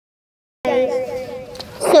Guys,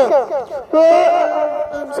 sorry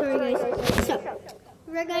guys.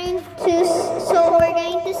 We're going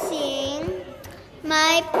to sing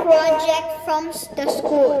my project from the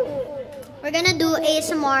school. We're gonna do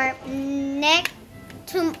ASMR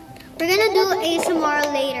we're gonna do ASMR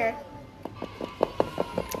later.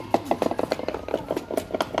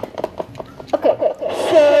 Okay.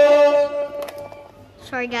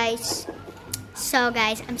 Sorry guys.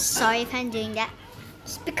 Guys, I'm sorry if I'm doing that.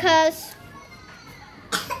 It's because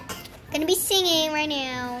I'm gonna be singing right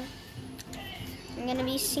now. I'm gonna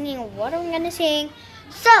be singing. What am I gonna sing?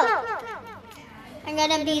 So I'm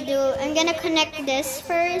gonna connect this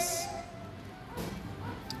first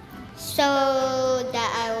so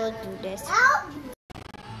that I will do this.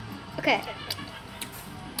 Okay.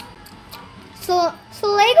 So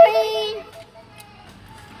like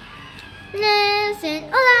Listen,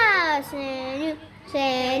 hola,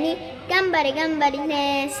 seni, gambari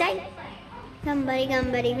nesai, gambari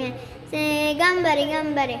ne,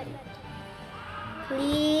 gambari.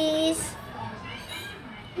 Please.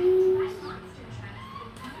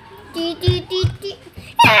 Ti.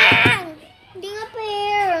 Ah!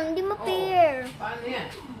 Hindi ma-pair. Paano yan?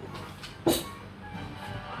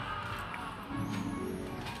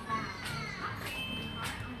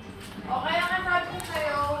 Okay, ang sabi ko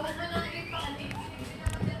sa'yo, huwag mo nang ipakalit.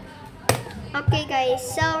 Okay guys,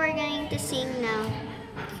 so we're going to sing now.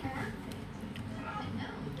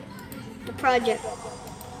 The project.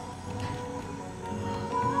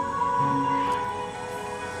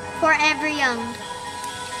 Forever Young.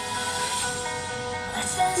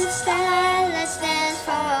 Let's dance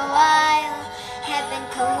for a while. Heaven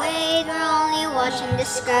can wait, we're only watching the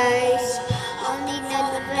skies. Only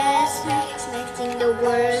know the best, expecting the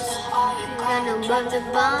worst. You're gonna bump the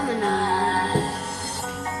bomb and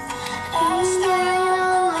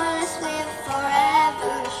let's live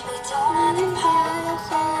forever.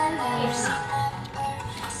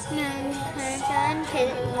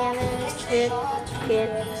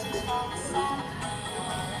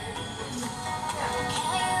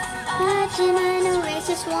 Imagine I know race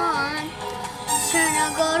is one. Turn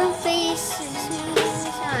our golden faces to the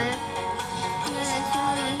sun.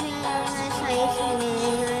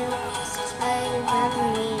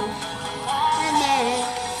 And then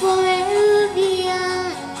forever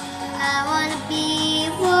young. I wanna be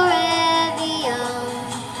forever young.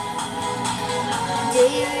 Do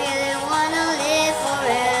you really wanna live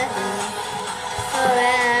forever?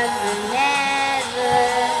 Forever, never.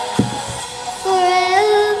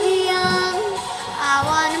 Forever young. I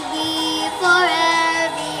wanna be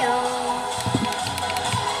forever young.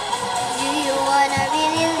 Do you wanna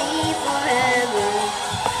really live forever?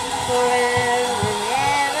 Forever,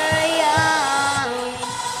 never young.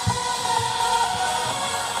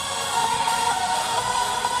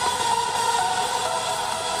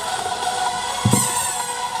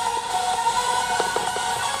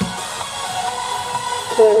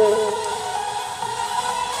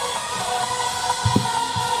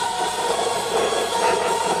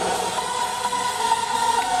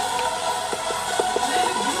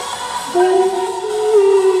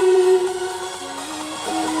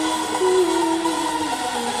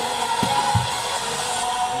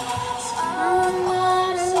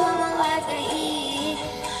 Someone like the heat,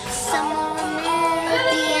 someone the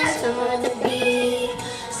melody and someone the beat,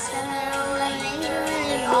 someone like you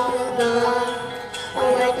really move on, or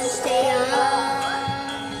where to stay on.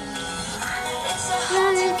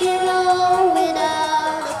 Not to get on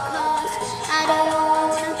without a cost. I don't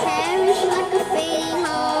wanna perish like a fading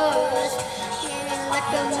horse, living like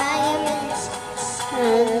a monument,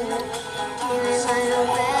 living like a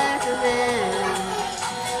weatherman.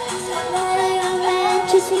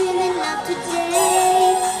 Just living up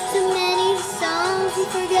today. So many songs we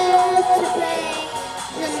forgot to play.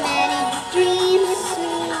 So many dreams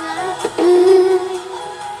we have come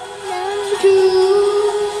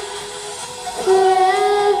true.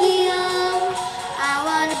 Forever young, I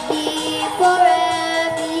wanna be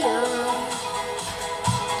forever young.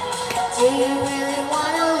 Do you really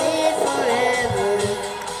wanna live?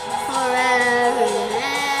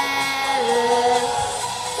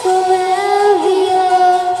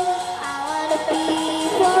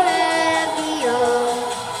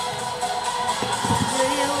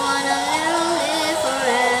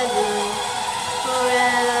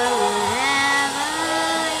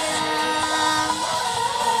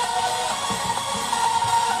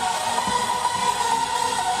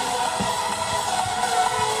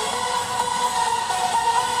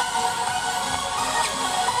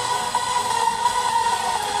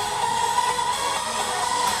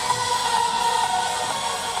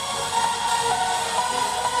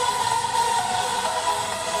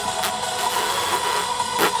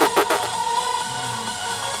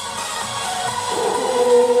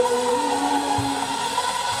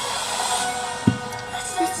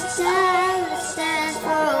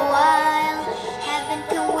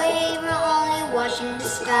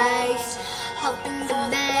 skies. Hoping the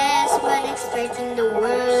best, but expecting the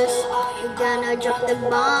worst. You're gonna drop the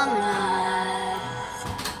bomb and I...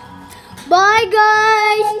 Bye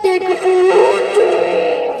guys! Take a photo.